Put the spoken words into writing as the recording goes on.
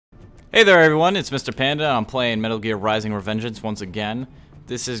Hey there everyone, it's Mr. Panda. I'm playing Metal Gear Rising: Revengeance once again.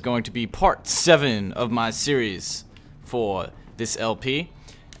 This is going to be part 7 of my series for this LP.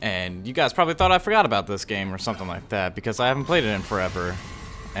 And you guys probably thought I forgot about this game or something like that because I haven't played it in forever.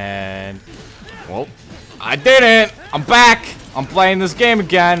 And, well, I didn't! I'm back! I'm playing this game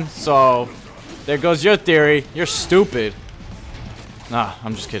again, so there goes your theory. You're stupid. Nah,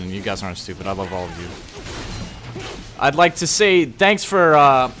 I'm just kidding. You guys aren't stupid. I love all of you. I'd like to say thanks for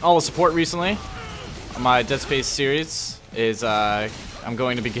all the support recently. My Dead Space series is, I'm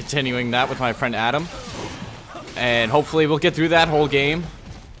going to be continuing that with my friend Adam. And hopefully we'll get through that whole game.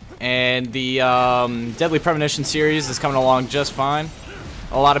 And the Deadly Premonition series is coming along just fine.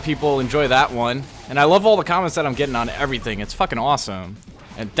 A lot of people enjoy that one. And I love all the comments that I'm getting on everything. It's fucking awesome.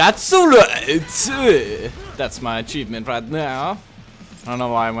 And that's right. That's my achievement right now. I don't know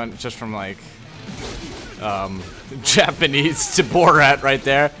why I went just from like Japanese to Borat right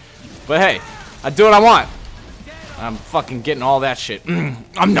there. But hey, I do what I want. I'm fucking getting all that shit. Nom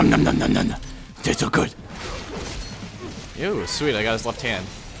nom nom nom nom nom. Tastes so good. Ew, sweet, I got his left hand.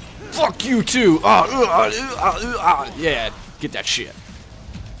 Fuck you too! Yeah, get that shit.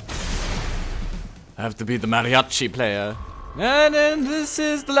 I have to be the mariachi player. And then this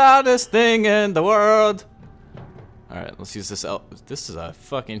is the loudest thing in the world. Alright, let's use this. This is a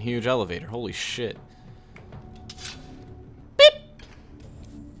fucking huge elevator. Holy shit. Beep!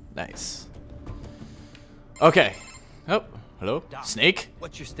 Nice. Okay. Oh, hello? Doc, Snake?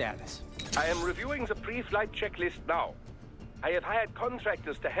 what's your status? I am reviewing the pre-flight checklist now. I have hired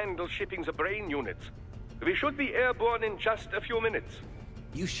contractors to handle shipping the brain units. We should be airborne in just a few minutes.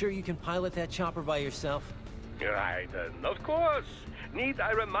 You sure you can pilot that chopper by yourself? Right, of course. Need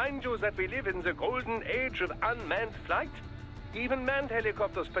I remind you that we live in the golden age of unmanned flight? Even manned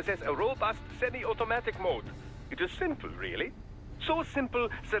helicopters possess a robust semi-automatic mode. It is simple, really. So simple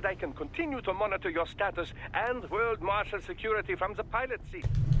that I can continue to monitor your status and world marshal security from the pilot seat.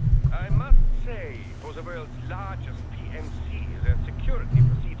 I must say, for the world's largest PMC, their security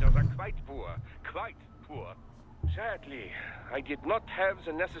procedures are quite poor. Quite poor. Sadly, I did not have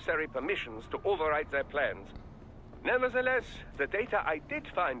the necessary permissions to override their plans. Nevertheless, the data I did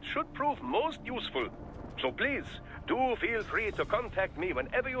find should prove most useful. So please, do feel free to contact me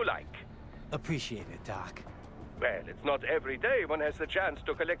whenever you like. Appreciate it, Doc. Well, it's not every day one has the chance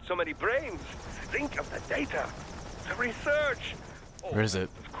to collect so many brains. Think of the data, the research. Oh, Where is it?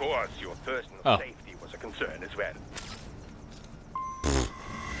 Of course, your personal safety was a concern as well.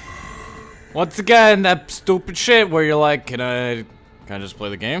 Once again, that stupid shit where you're like, can I just play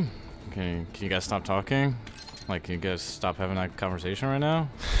the game? Can you guys stop talking? Like, can you guys stop having that conversation right now?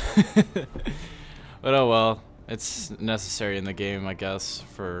 But oh well, it's necessary in the game, I guess,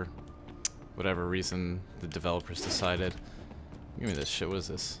 for whatever reason the developers decided. Give me this shit. What is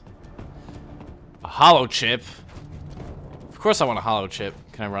this? A hollow chip. Of course I want a hollow chip.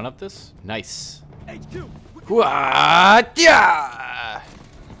 Can I run up this? Nice. Yeah.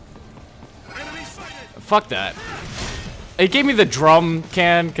 Fuck that. It gave me the drum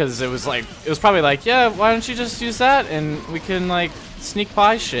can because it was probably like, yeah, why don't you just use that and we can like sneak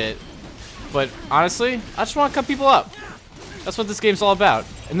by shit. But honestly, I just want to cut people up. That's what this game's all about.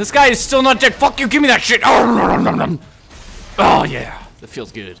 And this guy is still not dead. Fuck you, give me that shit. Oh yeah, that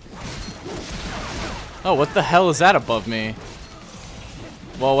feels good. Oh, what the hell is that above me?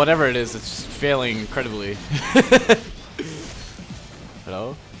 Well, whatever it is, it's just failing incredibly.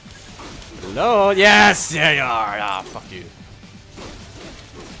 Hello? Hello? Yes! There you are! Ah, fuck you.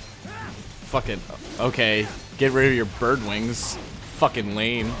 Fucking... Okay. Get rid of your bird wings. Fucking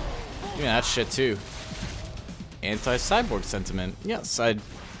lame. Give me that shit too. Anti-cyborg sentiment. Yes, I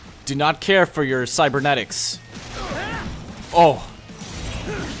do not care for your cybernetics. Oh.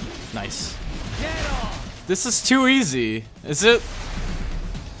 Nice. This is too easy. Is it?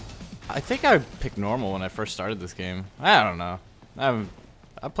 I think I picked normal when I first started this game. I don't know.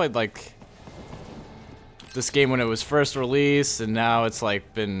 I played like this game when it was first released, and now it's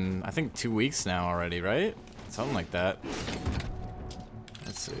like been, I think, 2 weeks now already, right? Something like that.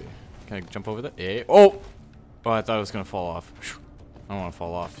 Let's see. Can I jump over that? Yeah. Oh! Oh, I thought it was gonna fall off. I don't want to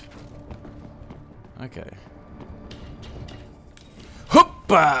fall off. Okay.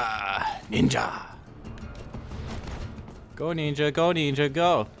 Hoppa! Ninja! Go ninja, go ninja,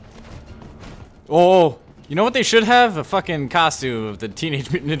 go! Oh! You know what they should have? A fucking costume of the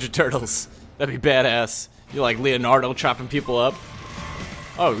Teenage Mutant Ninja Turtles. That'd be badass. You're like Leonardo chopping people up.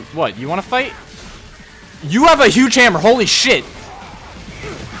 Oh, what? You want to fight? You have a huge hammer. Holy shit.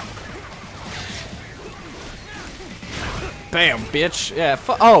 Bam, bitch. Yeah,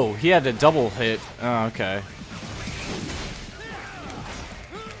 oh, he had a double hit. Oh, okay.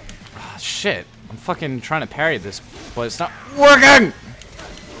 shit. I'm fucking trying to parry this, but it's not working!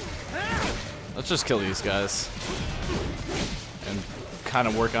 Let's just kill these guys. And kind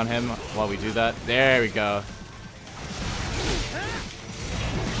of work on him while we do that. There we go.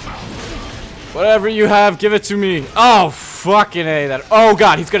 Whatever you have, give it to me. Oh, fucking A. That. Oh,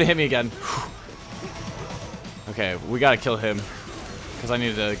 God, he's gonna hit me again. Okay, we gotta kill him. Because I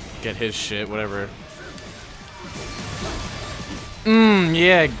need to get his shit, whatever.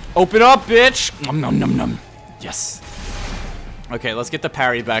 Yeah. Open up, bitch. Nom nom nom nom. Yes. Okay, let's get the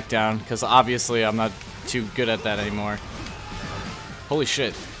parry back down, because obviously I'm not too good at that anymore. Holy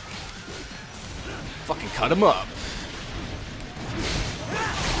shit. Fucking cut him up.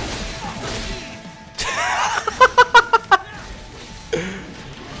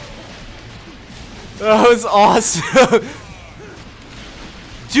 That was awesome.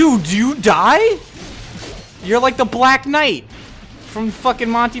 Dude, do you die? You're like the Black Knight from fucking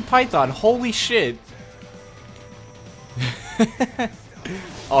Monty Python. Holy shit.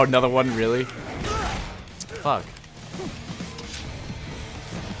 Oh, another one, really? Fuck.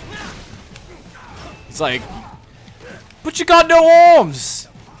 It's like, but you got no arms.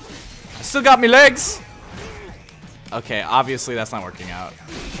 I still got me legs. Okay, obviously that's not working out.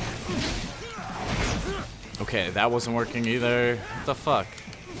 Okay, that wasn't working either. What the fuck?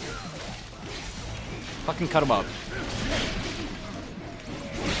 Fucking cut him up.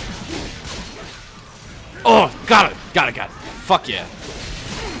 Oh, got it. Got it, got it. Fuck yeah.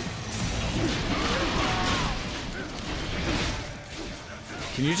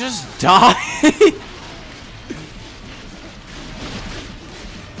 Can you just die?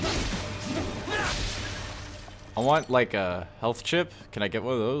 I want like a health chip. Can I get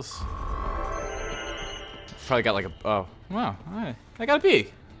one of those? Probably got like a. Oh, wow. I got a B.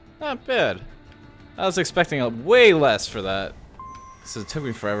 Not bad. I was expecting a way less for that. So it took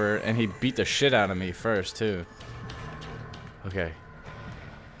me forever, and he beat the shit out of me first, too. Okay.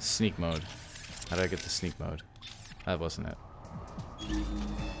 Sneak mode. How do I get the sneak mode? That wasn't it.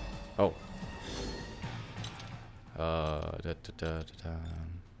 Oh.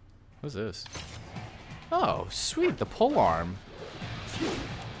 What's this? Oh, sweet, the pole arm.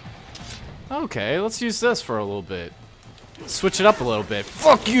 Okay, let's use this for a little bit. Switch it up a little bit.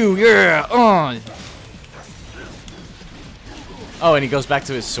 Fuck you, yeah! Oh, and he goes back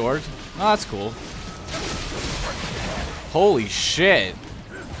to his sword? Oh, that's cool. Holy shit.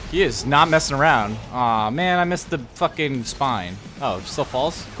 He is not messing around. Aw, man, I missed the fucking spine. Oh, it still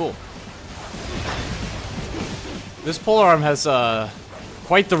falls? Cool. This polearm has,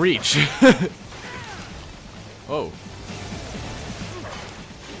 quite the reach. Whoa.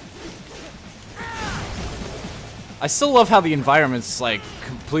 I still love how the environments, like,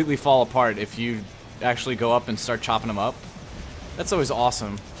 completely fall apart if you actually go up and start chopping them up. That's always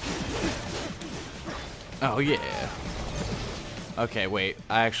awesome. Oh, yeah. Okay, wait.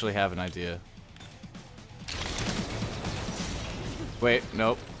 I actually have an idea. Wait,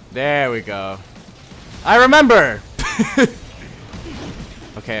 nope. There we go. I remember!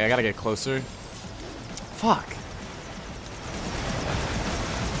 Okay, I gotta get closer. Fuck.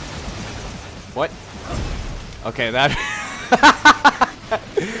 What? Okay, that...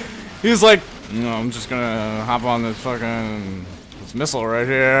 He was like, no, I'm just gonna hop on this fucking... this missile right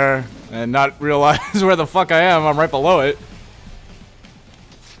here and not realize where the fuck I am. I'm right below it.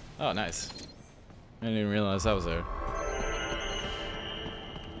 Oh, nice. I didn't even realize that was there.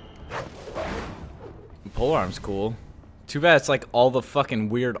 The polearm's cool. Too bad it's like all the fucking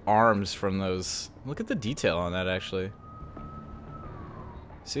weird arms from those. Look at the detail on that, actually.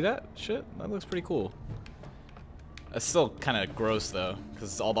 See that shit? That looks pretty cool. That's still kind of gross, though,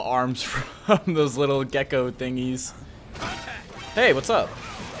 because it's all the arms from those little gecko thingies. Hey, what's up?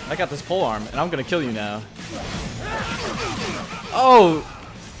 I got this polearm, and I'm gonna kill you now. Oh!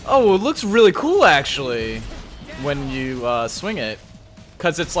 Oh, it looks really cool, actually, when you swing it,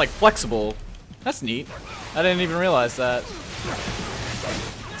 because it's, like, flexible. That's neat. I didn't even realize that.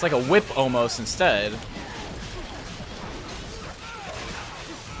 It's like a whip, almost, instead.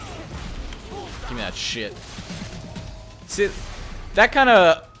 Give me that shit. See, that kind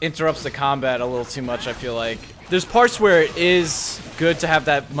of interrupts the combat a little too much, I feel like. There's parts where it is good to have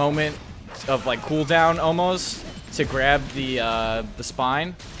that moment of, like, cooldown, almost, to grab the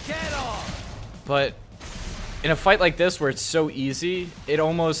spine. But in a fight like this where it's so easy,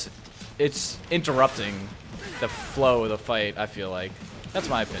 it's interrupting the flow of the fight, I feel like. That's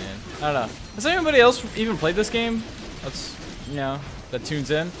my opinion. I don't know. Has anybody else even played this game? That's, you know, that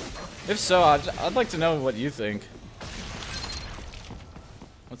tunes in? If so, I'd like to know what you think.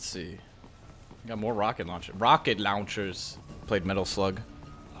 Let's see. Got more rocket launchers. Played Metal Slug.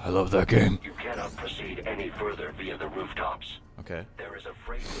 I love that game. You cannot proceed any further via the rooftops. Okay. There is a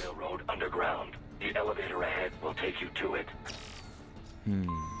freight railroad underground. The elevator ahead will take you to it. The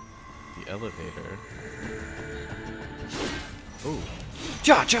elevator. Ooh.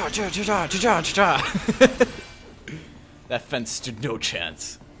 Cha cha cha cha cha cha cha cha. That fence stood no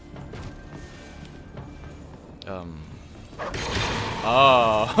chance.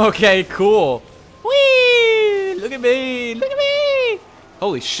 Oh, okay, cool. Whee! Look at me! Look at me!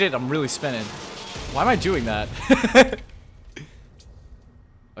 Holy shit, I'm really spinning. Why am I doing that?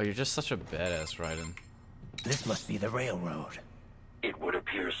 Oh, you're just such a badass, Raiden. This must be the railroad. It would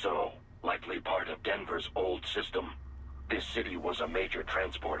appear so. Likely part of Denver's old system. This city was a major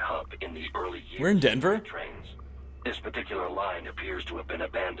transport hub in the early years. We're in Denver? of trains. This particular line appears to have been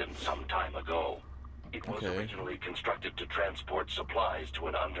abandoned some time ago. It was originally constructed to transport supplies to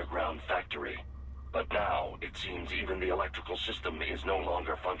an underground factory. But now, it seems even the electrical system is no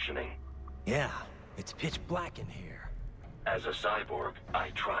longer functioning. Yeah, it's pitch black in here. As a cyborg,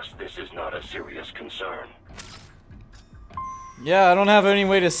 I trust this is not a serious concern. Yeah, I don't have any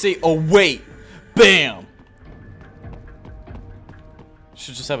way to see. Oh, wait! Bam!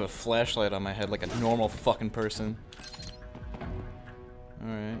 Should just have a flashlight on my head like a normal fucking person.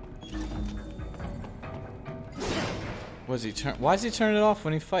 Alright. Was he turn? Why does he turn it off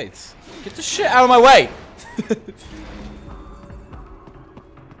when he fights? Get the shit out of my way!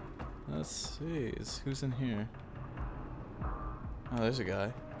 Let's see. Who's in here? Oh, there's a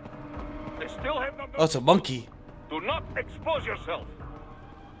guy. They still have not. Oh, it's a monkey. Do not expose yourself.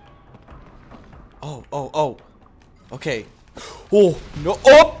 Oh. Okay. Oh, no.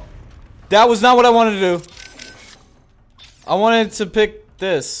 Oh! That was not what I wanted to do. I wanted to pick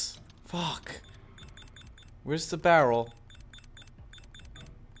this. Fuck. Where's the barrel?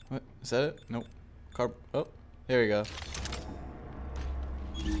 What? Is that it? Nope. Oh, there we go.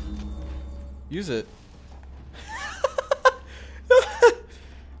 Use it.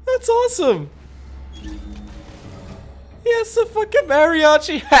 That's awesome. He has the fucking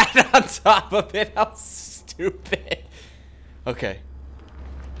mariachi hat on top of it. How stupid. Okay.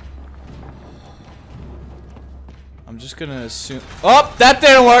 I'm just gonna assume. Oh, that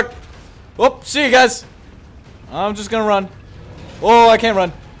didn't work. Oh, see you guys. I'm just gonna run. Oh, I can't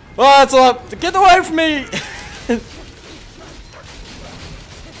run. Oh, that's a lot. Get away from me.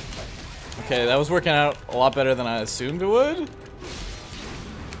 Okay, that was working out a lot better than I assumed it would.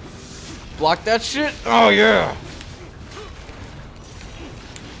 Block that shit. Oh, yeah.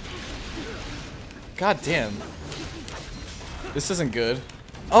 God damn. This isn't good.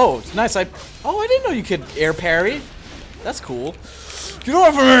 Oh, it's nice. I didn't know you could air parry. That's cool. Get off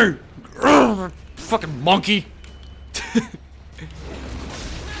of me! Urgh, fucking monkey.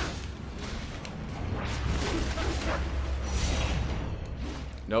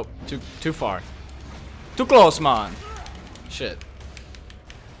 Nope. Too far. Too close, man. Shit.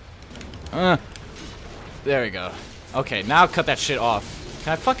 There we go. Okay, now cut that shit off.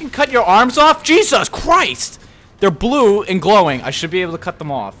 Can I fucking cut your arms off? Jesus Christ! They're blue and glowing. I should be able to cut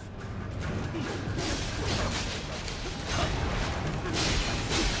them off.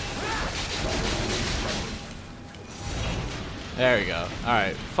 There we go.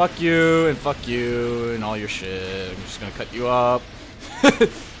 Alright. Fuck you and all your shit. I'm just gonna cut you up.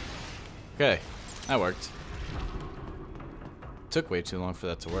 Okay. That worked. Took way too long for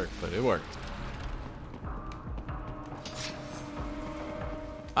that to work, but it worked.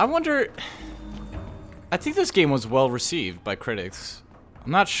 I wonder... I think this game was well received by critics.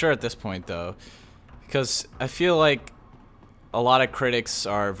 I'm not sure at this point though, because I feel like a lot of critics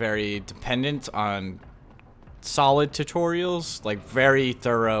are very dependent on solid tutorials, like very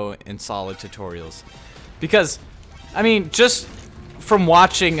thorough and solid tutorials. Because, I mean, just from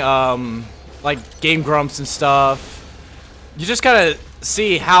watching like Game Grumps and stuff, you just gotta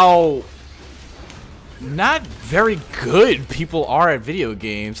see how not very good people are at video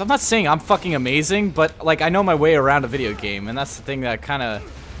games. I'm not saying I'm fucking amazing, but like I know my way around a video game, and that's the thing that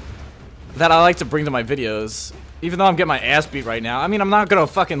that I like to bring to my videos. Even though I'm getting my ass beat right now, I mean, I'm not gonna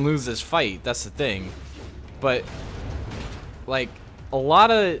fucking lose this fight. That's the thing. But like a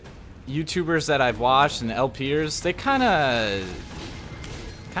lot of YouTubers that I've watched and LPers, they kind of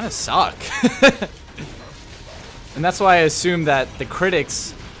suck. And that's why I assume that the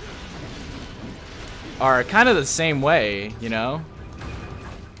critics are kind of the same way, you know?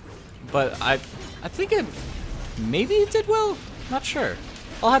 But I think maybe it did well? Not sure.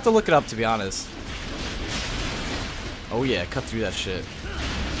 I'll have to look it up, to be honest. Oh yeah, cut through that shit.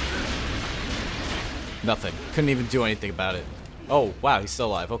 Nothing. Couldn't even do anything about it. Oh, wow, he's still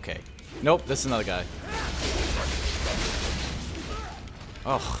alive. Okay. Nope, this is another guy.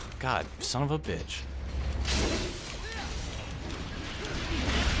 Oh, God, son of a bitch.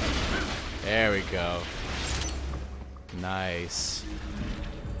 There we go. Nice.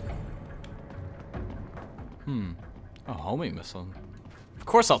 A homing missile. Of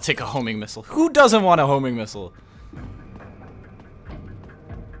course I'll take a homing missile. Who doesn't want a homing missile?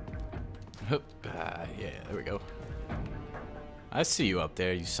 Yeah, there we go. I see you up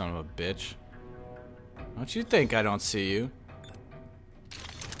there, you son of a bitch. Don't you think I don't see you?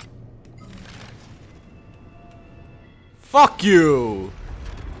 Fuck you!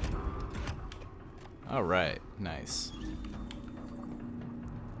 Alright, nice.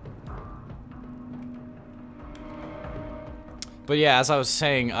 But yeah, as I was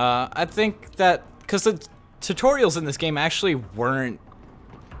saying, I think that because the tutorials in this game actually weren't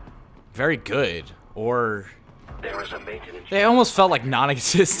very good, or they almost felt like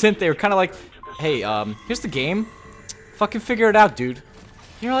non-existent. They were kind of like, hey, here's the game, fucking figure it out, dude. And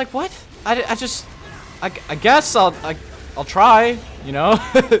you're like, what? I guess I'll try, you know?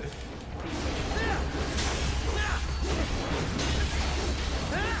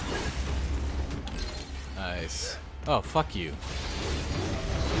 Nice. Oh, fuck you.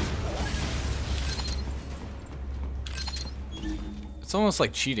 It's almost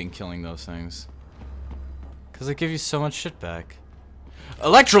like cheating killing those things. Because they give you so much shit back.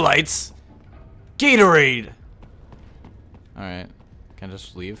 Electrolytes! Gatorade! Alright. Can I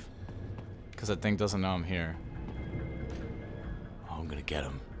just leave? Because that thing doesn't know I'm here. Oh, I'm gonna get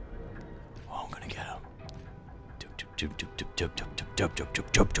him. Oh, I'm gonna get him.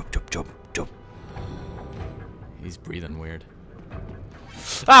 He's breathing weird.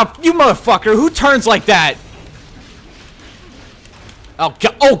 Ah, you motherfucker! Who turns like that? Oh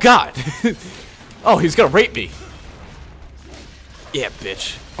god! Oh god! Oh, he's gonna rape me. Yeah,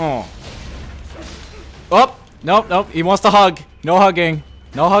 bitch. Oh. Oh! Nope, nope. He wants to hug. No hugging.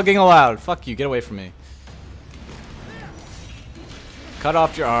 No hugging allowed. Fuck you. Get away from me. Cut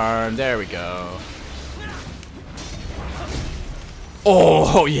off your arm. There we go.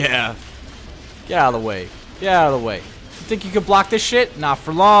 Oh, yeah. Get out of the way. Get out of the way. You think you can block this shit? Not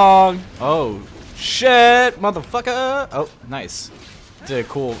for long. Oh, shit, motherfucker. Oh, nice. Did a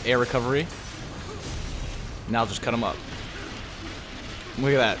cool air recovery. Now just cut him up.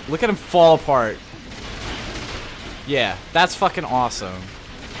 Look at that. Look at him fall apart. Yeah, that's fucking awesome.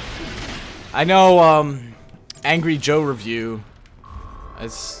 I know, Angry Joe review.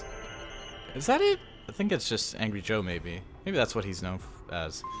 Is that it? I think it's just Angry Joe, maybe. Maybe that's what he's known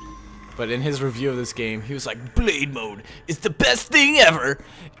as. But in his review of this game, he was like, Blade mode is the best thing ever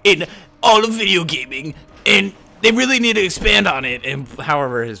in all of video gaming, and they really need to expand on it. And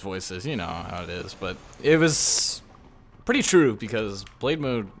however his voice is, you know how it is. But it was pretty true, because Blade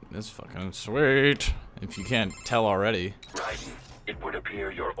mode is fucking sweet, if you can't tell already. Right. It would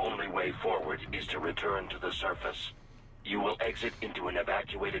appear your only way forward is to return to the surface. You will exit into an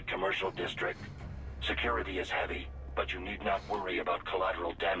evacuated commercial district. Security is heavy, but you need not worry about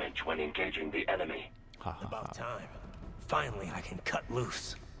collateral damage when engaging the enemy. About time. Finally, I can cut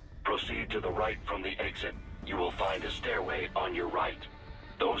loose. Proceed to the right from the exit. You will find a stairway on your right.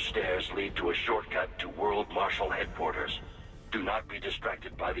 Those stairs lead to a shortcut to World Marshal Headquarters. Do not be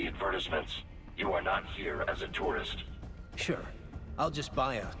distracted by the advertisements. You are not here as a tourist. Sure. I'll just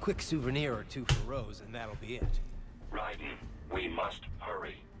buy a quick souvenir or two for Rose, and that'll be it. Raiden, we must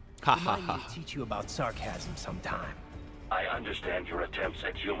hurry. Remind me to teach you about sarcasm sometime. I understand your attempts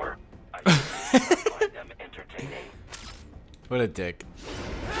at humor. I find them entertaining. What a dick.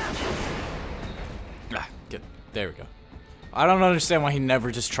 Ah, there we go. I don't understand why he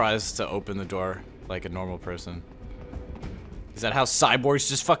never just tries to open the door like a normal person. Is that how cyborgs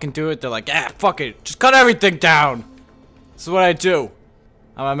just fucking do it? They're like, ah, fuck it, just cut everything down. This is what I do.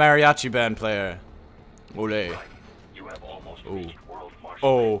 I'm a mariachi band player. Ole. You have almost reached World Marshal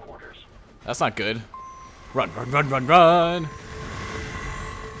Oh. Headquarters. That's not good. Run, run, run, run, run.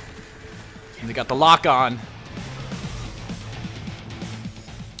 And they got the lock on.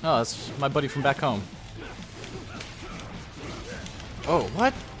 Oh, that's my buddy from back home. Oh,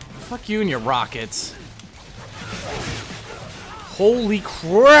 what? Fuck you and your rockets. Holy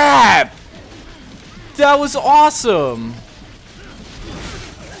crap! That was awesome!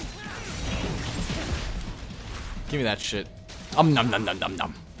 Give me that shit. Nom nom nom nom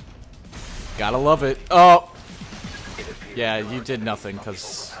nom. Gotta love it. Oh! Yeah, you did nothing,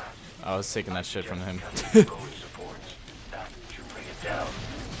 because I was taking that shit from him.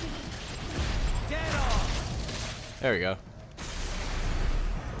 There we go.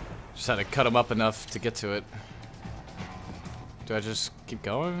 Just had to cut him up enough to get to it. Do I just keep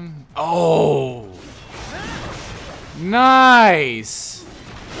going? Oh! Nice!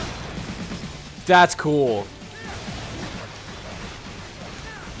 That's cool.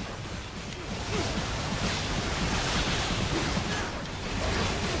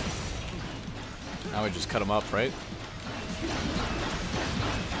 Now we just cut him up, right?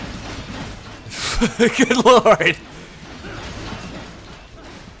 Good lord.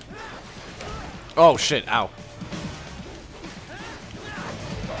 Oh shit, ow.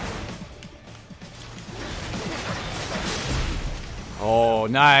 Oh,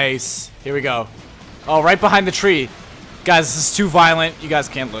 nice. Here we go. Oh, right behind the tree. Guys, this is too violent. You guys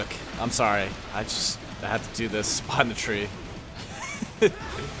can't look. I'm sorry. I had to do this behind the tree.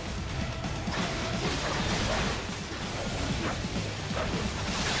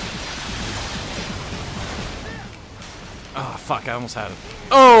 Oh, fuck, I almost had it.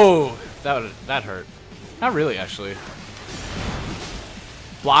 Oh! That hurt. Not really, actually.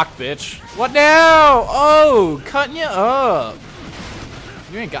 Block, bitch. What now? Oh, cutting you up.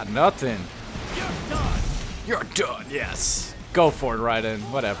 You ain't got nothing. You're done, yes. Go for it, Raiden.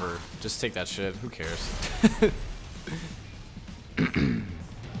 Whatever. Just take that shit. Who cares?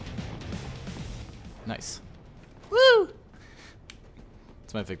 Nice. Woo!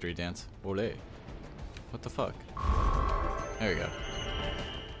 It's my victory dance. Ole. What the fuck? There we go.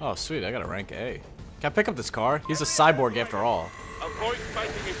 Oh, sweet. I got a rank A. Can I pick up this car? He's a cyborg after all. Avoid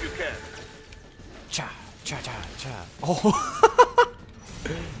fighting if you can. Cha, cha, cha, cha. Oh.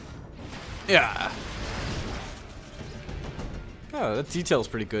 Yeah. Oh, that detail's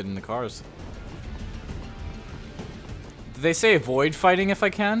pretty good in the cars. Did they say avoid fighting if I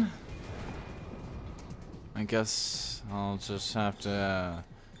can? I guess I'll just have to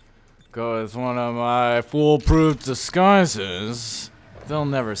go with one of my foolproof disguises. They'll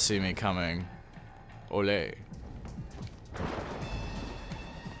never see me coming. Ole.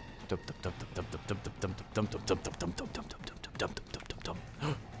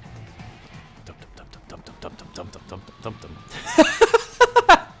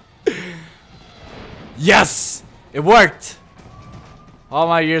 Yes! It worked! All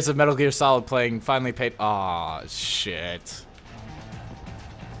my years of Metal Gear Solid playing finally paid. Aw, shit.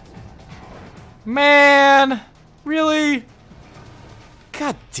 Man! Really?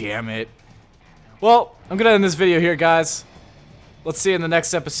 God damn it. Well, I'm gonna end this video here, guys. Let's see in the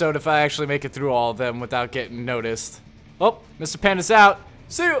next episode if I actually make it through all of them without getting noticed. Well, Mr. Panda's out.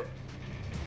 See you!